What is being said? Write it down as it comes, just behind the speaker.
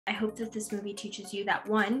I hope that this movie teaches you that,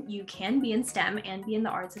 one, you can be in STEM and be in the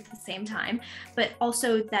arts at the same time, but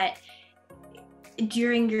also that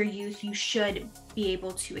during your youth, you should be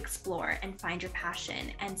able to explore and find your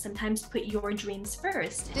passion and sometimes put your dreams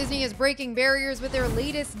first. Disney is breaking barriers with their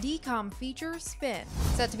latest DCOM feature, Spin.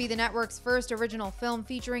 Set to be the network's first original film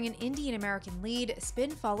featuring an Indian American lead,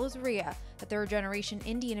 Spin follows Rhea, a third-generation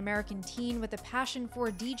Indian American teen with a passion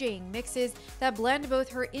for DJing mixes that blend both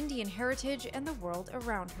her Indian heritage and the world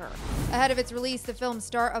around her. Ahead of its release, the film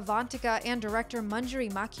star Avantika and director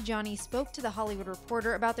Manjari Makijany spoke to The Hollywood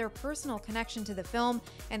Reporter about their personal connection to the film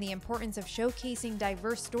and the importance of showcasing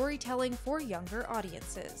diverse storytelling for younger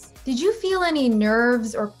audiences. Did you feel any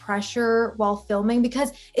nerves or pressure while filming?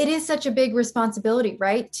 Because it is such a big responsibility,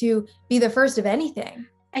 right? To be the first of anything.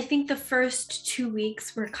 I think the first 2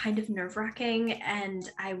 weeks were kind of nerve-wracking, and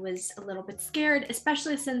I was a little bit scared,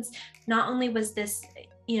 especially since not only was this,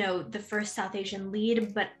 the first South Asian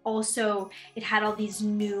lead, but also it had all these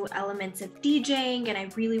new elements of DJing, and I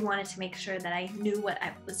really wanted to make sure that I knew what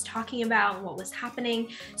I was talking about and what was happening.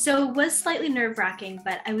 So it was slightly nerve-wracking,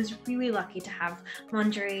 but I was really lucky to have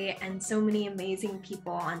Manjari and so many amazing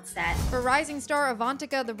people on set. For rising star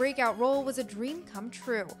Avantika, the breakout role was a dream come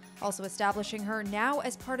true, also establishing her now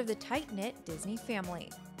as part of the tight-knit Disney family.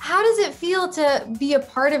 How does it feel to be a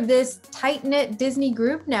part of this tight-knit Disney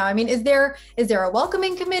group now? I mean, is there a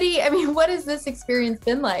welcoming committee? I mean, what has this experience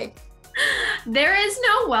been like? There is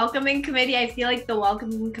no welcoming committee. I feel like the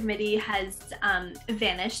welcoming committee has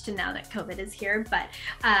vanished now that COVID is here, but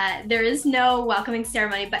there is no welcoming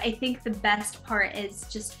ceremony. But I think the best part is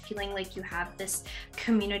just feeling like you have this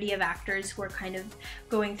community of actors who are kind of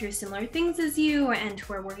going through similar things as you and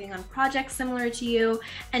who are working on projects similar to you.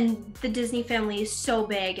 And the Disney family is so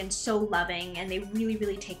big and so loving, and they really,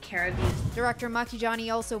 really take care of you. Director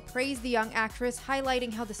Makijany also praised the young actress,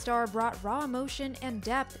 highlighting how the star brought raw emotion and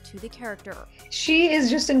depth to the character. She is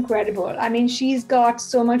just incredible. I mean, she's got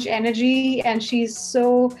so much energy and she's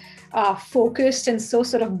so focused and so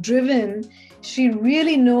sort of driven. She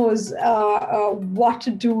really knows what to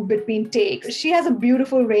do between takes. She has a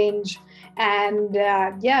beautiful range, and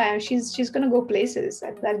she's going to go places.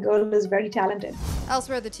 That girl is very talented.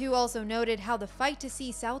 Elsewhere, the two also noted how the fight to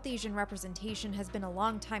see South Asian representation has been a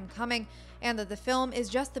long time coming, and that the film is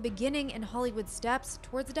just the beginning in Hollywood's steps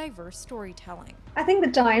towards diverse storytelling. I think the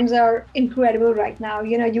times are incredible right now.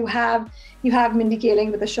 You have Mindy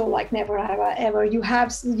Kaling with a show like Never Have I Ever. You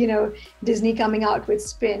have Disney coming out with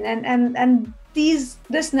Spin, and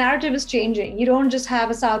this narrative is changing. You don't just have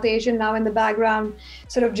a South Asian now in the background,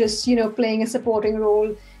 sort of just playing a supporting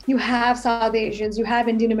role. You have South Asians, you have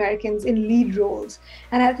Indian Americans in lead roles,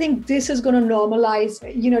 and I think this is going to normalize.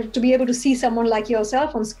 To be able to see someone like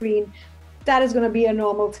yourself on screen, that is going to be a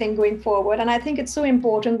normal thing going forward. And I think it's so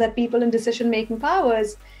important that people in decision-making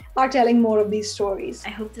powers are telling more of these stories. I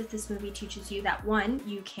hope that this movie teaches you that, one,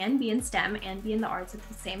 you can be in STEM and be in the arts at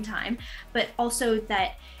the same time, but also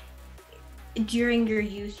that during your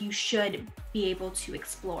youth, you should be able to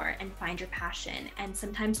explore and find your passion and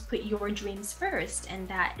sometimes put your dreams first, and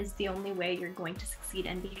that is the only way you're going to succeed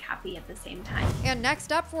and be happy at the same time. And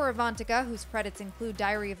next up for Avantika, whose credits include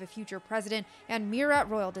Diary of a Future President and Mira,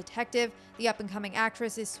 Royal Detective, the up-and-coming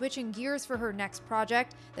actress is switching gears for her next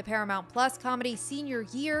project, the Paramount Plus comedy Senior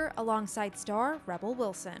Year, alongside star Rebel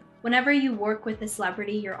Wilson. Whenever you work with a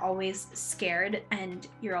celebrity, you're always scared and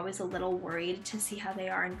you're always a little worried to see how they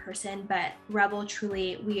are in person, but Rebel,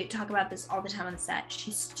 truly, we talk about this all the time on the set.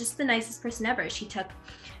 She's just the nicest person ever. She took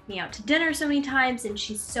me out to dinner so many times, and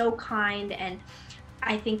she's so kind, and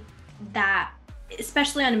I think that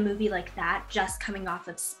especially on a movie like that, just coming off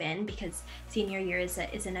of Spin, because Senior Year is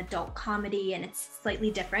an adult comedy and it's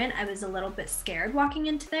slightly different. I was a little bit scared walking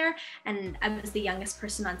into there, and I was the youngest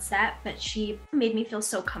person on set, but she made me feel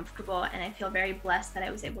so comfortable, and I feel very blessed that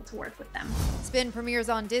I was able to work with them. Spin premieres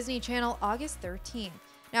on Disney Channel August 13th.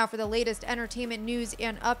 Now for the latest entertainment news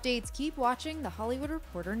and updates, keep watching The Hollywood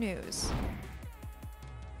Reporter News.